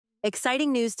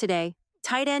Exciting news today.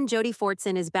 Tight end Jody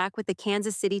Fortson is back with the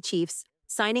Kansas City Chiefs,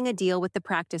 signing a deal with the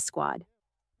practice squad.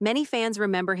 Many fans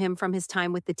remember him from his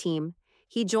time with the team.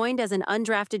 He joined as an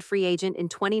undrafted free agent in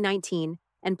 2019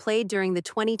 and played during the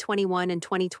 2021 and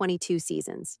 2022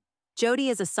 seasons. Jody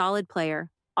is a solid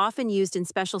player, often used in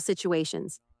special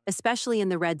situations, especially in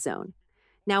the red zone.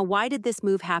 Now, why did this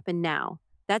move happen now?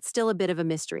 That's still a bit of a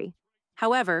mystery.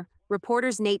 However,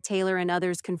 reporters Nate Taylor and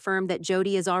others confirmed that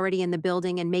Jody is already in the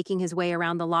building and making his way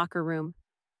around the locker room.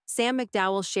 Sam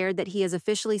McDowell shared that he has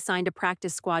officially signed a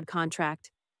practice squad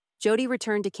contract. Jody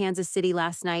returned to Kansas City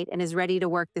last night and is ready to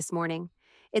work this morning.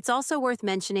 It's also worth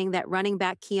mentioning that running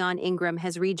back Keon Ingram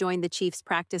has rejoined the Chiefs'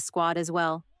 practice squad as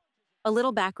well. A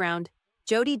little background: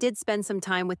 Jody did spend some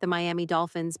time with the Miami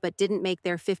Dolphins but didn't make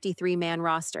their 53-man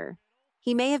roster.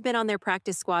 He may have been on their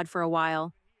practice squad for a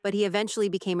while, but he eventually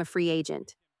became a free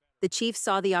agent. The Chiefs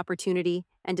saw the opportunity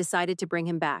and decided to bring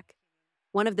him back.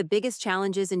 One of the biggest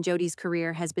challenges in Jody's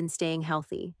career has been staying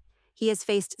healthy. He has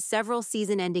faced several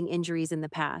season-ending injuries in the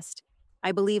past.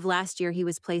 I believe last year he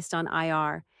was placed on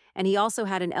IR, and he also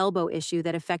had an elbow issue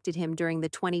that affected him during the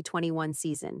 2021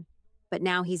 season. But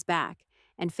now he's back,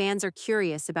 and fans are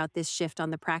curious about this shift on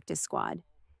the practice squad.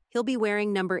 He'll be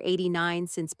wearing number 89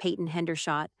 since Peyton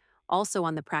Hendershot, also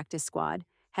on the practice squad,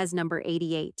 has number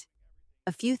 88.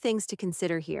 A few things to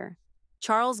consider here.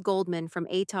 Charles Goldman from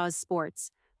Atos Sports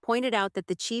pointed out that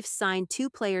the Chiefs signed 2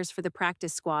 players for the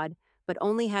practice squad, but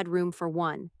only had room for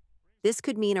 1. This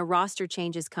could mean a roster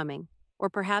change is coming, or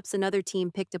perhaps another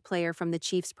team picked a player from the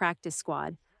Chiefs' practice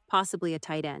squad, possibly a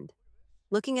tight end.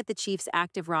 Looking at the Chiefs'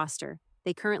 active roster,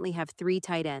 they currently have 3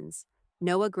 tight ends: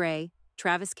 Noah Gray,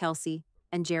 Travis Kelce,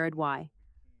 and Jared Y.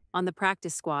 On the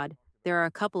practice squad, there are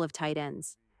a couple of tight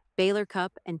ends: Baylor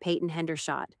Cupp and Peyton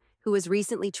Hendershot, who was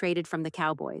recently traded from the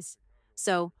Cowboys.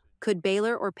 So, could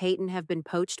Baylor or Peyton have been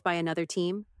poached by another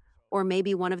team? Or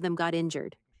maybe one of them got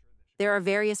injured? There are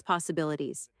various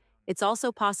possibilities. It's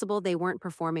also possible they weren't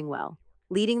performing well,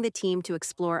 leading the team to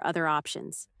explore other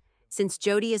options. Since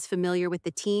Jody is familiar with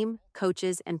the team,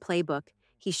 coaches, and playbook,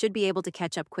 he should be able to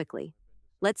catch up quickly.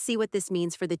 Let's see what this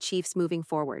means for the Chiefs moving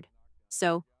forward.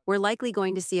 So, we're likely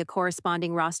going to see a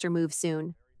corresponding roster move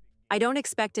soon. I don't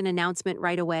expect an announcement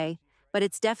right away, but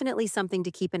it's definitely something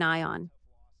to keep an eye on.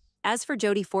 As for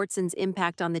Jody Fortson's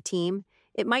impact on the team,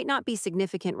 it might not be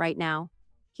significant right now.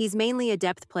 He's mainly a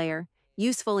depth player,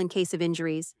 useful in case of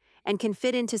injuries, and can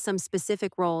fit into some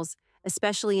specific roles,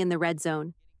 especially in the red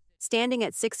zone. Standing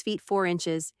at 6 feet 4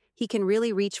 inches, he can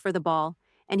really reach for the ball,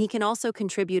 and he can also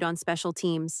contribute on special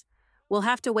teams. We'll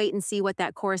have to wait and see what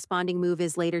that corresponding move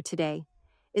is later today.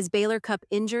 Is Baylor Cupp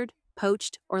injured,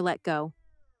 poached, or let go?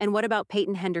 And what about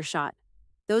Peyton Hendershot?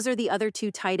 Those are the other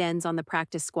 2 tight ends on the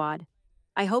practice squad.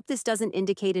 I hope this doesn't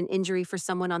indicate an injury for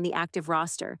someone on the active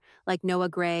roster, like Noah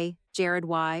Gray, Jared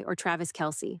Y., or Travis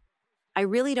Kelce. I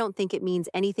really don't think it means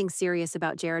anything serious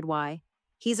about Jared Y.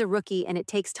 He's a rookie and it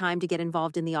takes time to get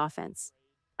involved in the offense.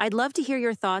 I'd love to hear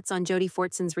your thoughts on Jody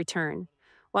Fortson's return.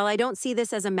 While I don't see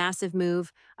this as a massive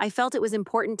move, I felt it was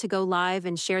important to go live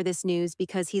and share this news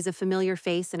because he's a familiar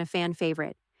face and a fan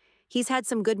favorite. He's had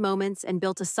some good moments and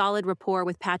built a solid rapport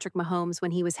with Patrick Mahomes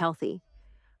when he was healthy.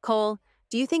 Cole,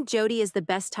 do you think Jody is the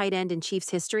best tight end in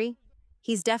Chiefs history?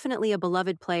 He's definitely a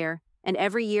beloved player, and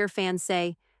every year fans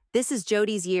say, "This is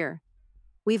Jody's year."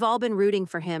 We've all been rooting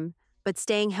for him, but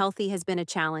staying healthy has been a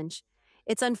challenge.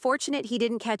 It's unfortunate he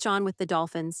didn't catch on with the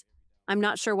Dolphins. I'm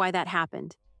not sure why that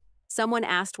happened. Someone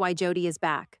asked why Jody is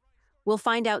back. We'll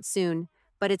find out soon,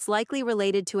 but it's likely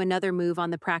related to another move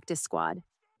on the practice squad.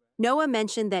 Noah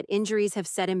mentioned that injuries have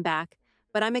set him back,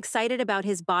 but I'm excited about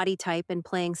his body type and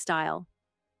playing style.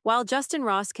 While Justin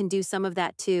Ross can do some of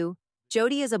that too,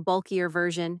 Jody is a bulkier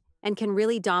version and can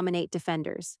really dominate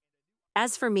defenders.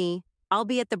 As for me, I'll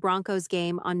be at the Broncos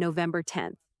game on November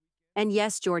 10th. And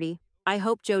yes, Jordy, I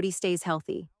hope Jody stays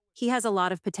healthy. He has a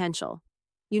lot of potential.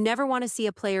 You never want to see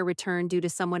a player return due to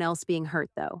someone else being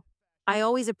hurt, though. I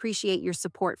always appreciate your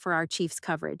support for our Chiefs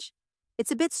coverage.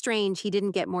 It's a bit strange he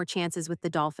didn't get more chances with the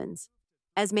Dolphins.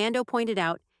 As Mando pointed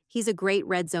out, he's a great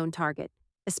red zone target,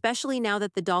 especially now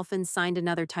that the Dolphins signed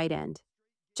another tight end.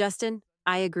 Justin,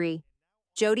 I agree.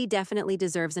 Jody definitely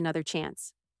deserves another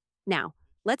chance. Now,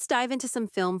 let's dive into some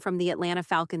film from the Atlanta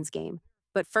Falcons game.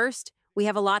 But first, we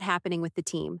have a lot happening with the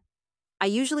team. I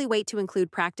usually wait to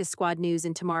include practice squad news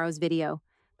in tomorrow's video,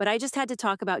 but I just had to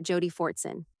talk about Jody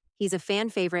Fortson. He's a fan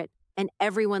favorite, and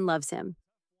everyone loves him.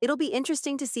 It'll be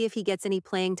interesting to see if he gets any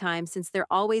playing time since they're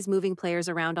always moving players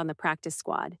around on the practice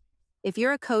squad. If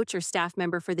you're a coach or staff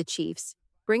member for the Chiefs,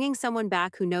 bringing someone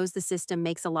back who knows the system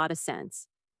makes a lot of sense.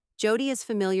 Jody is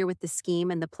familiar with the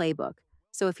scheme and the playbook,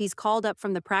 so if he's called up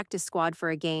from the practice squad for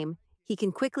a game, he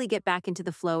can quickly get back into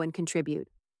the flow and contribute.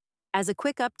 As a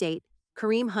quick update,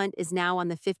 Kareem Hunt is now on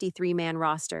the 53-man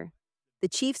roster. The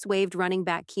Chiefs waived running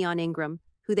back Keon Ingram,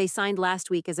 who they signed last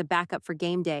week as a backup for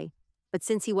game day, but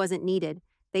since he wasn't needed,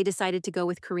 they decided to go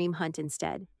with Kareem Hunt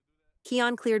instead.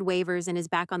 Keon cleared waivers and is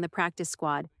back on the practice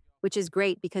squad, which is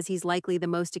great because he's likely the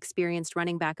most experienced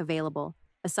running back available,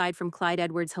 aside from Clyde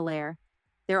Edwards-Helaire.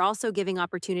 They're also giving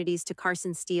opportunities to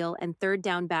Carson Steele and third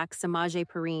down back Samaje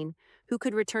Perine, who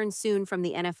could return soon from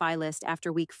the NFI list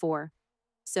after Week 4.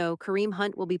 So, Kareem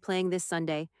Hunt will be playing this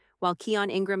Sunday, while Keon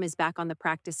Ingram is back on the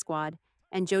practice squad,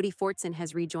 and Jody Fortson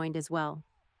has rejoined as well.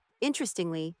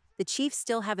 Interestingly, the Chiefs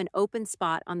still have an open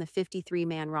spot on the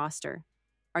 53-man roster.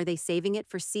 Are they saving it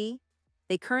for C?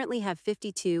 They currently have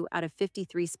 52 out of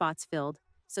 53 spots filled,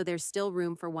 so there's still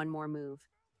room for one more move.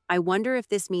 I wonder if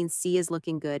this means C is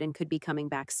looking good and could be coming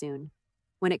back soon.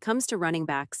 When it comes to running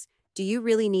backs, do you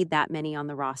really need that many on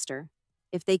the roster?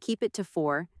 If they keep it to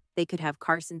 4, they could have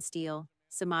Carson Steele,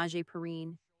 Samaje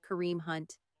Perine, Kareem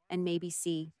Hunt, and maybe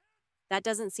C. That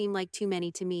doesn't seem like too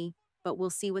many to me, but we'll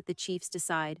see what the Chiefs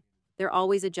decide. They're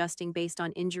always adjusting based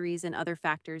on injuries and other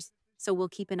factors, so we'll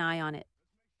keep an eye on it.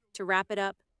 To wrap it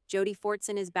up, Jody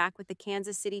Fortson is back with the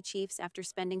Kansas City Chiefs after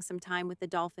spending some time with the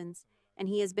Dolphins, and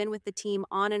he has been with the team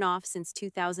on and off since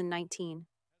 2019.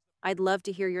 I'd love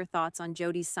to hear your thoughts on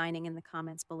Jody's signing in the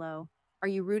comments below. Are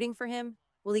you rooting for him?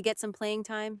 Will he get some playing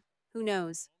time? Who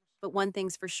knows? But one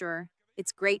thing's for sure,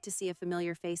 it's great to see a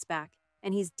familiar face back,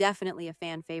 and he's definitely a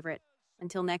fan favorite.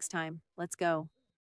 Until next time, let's go.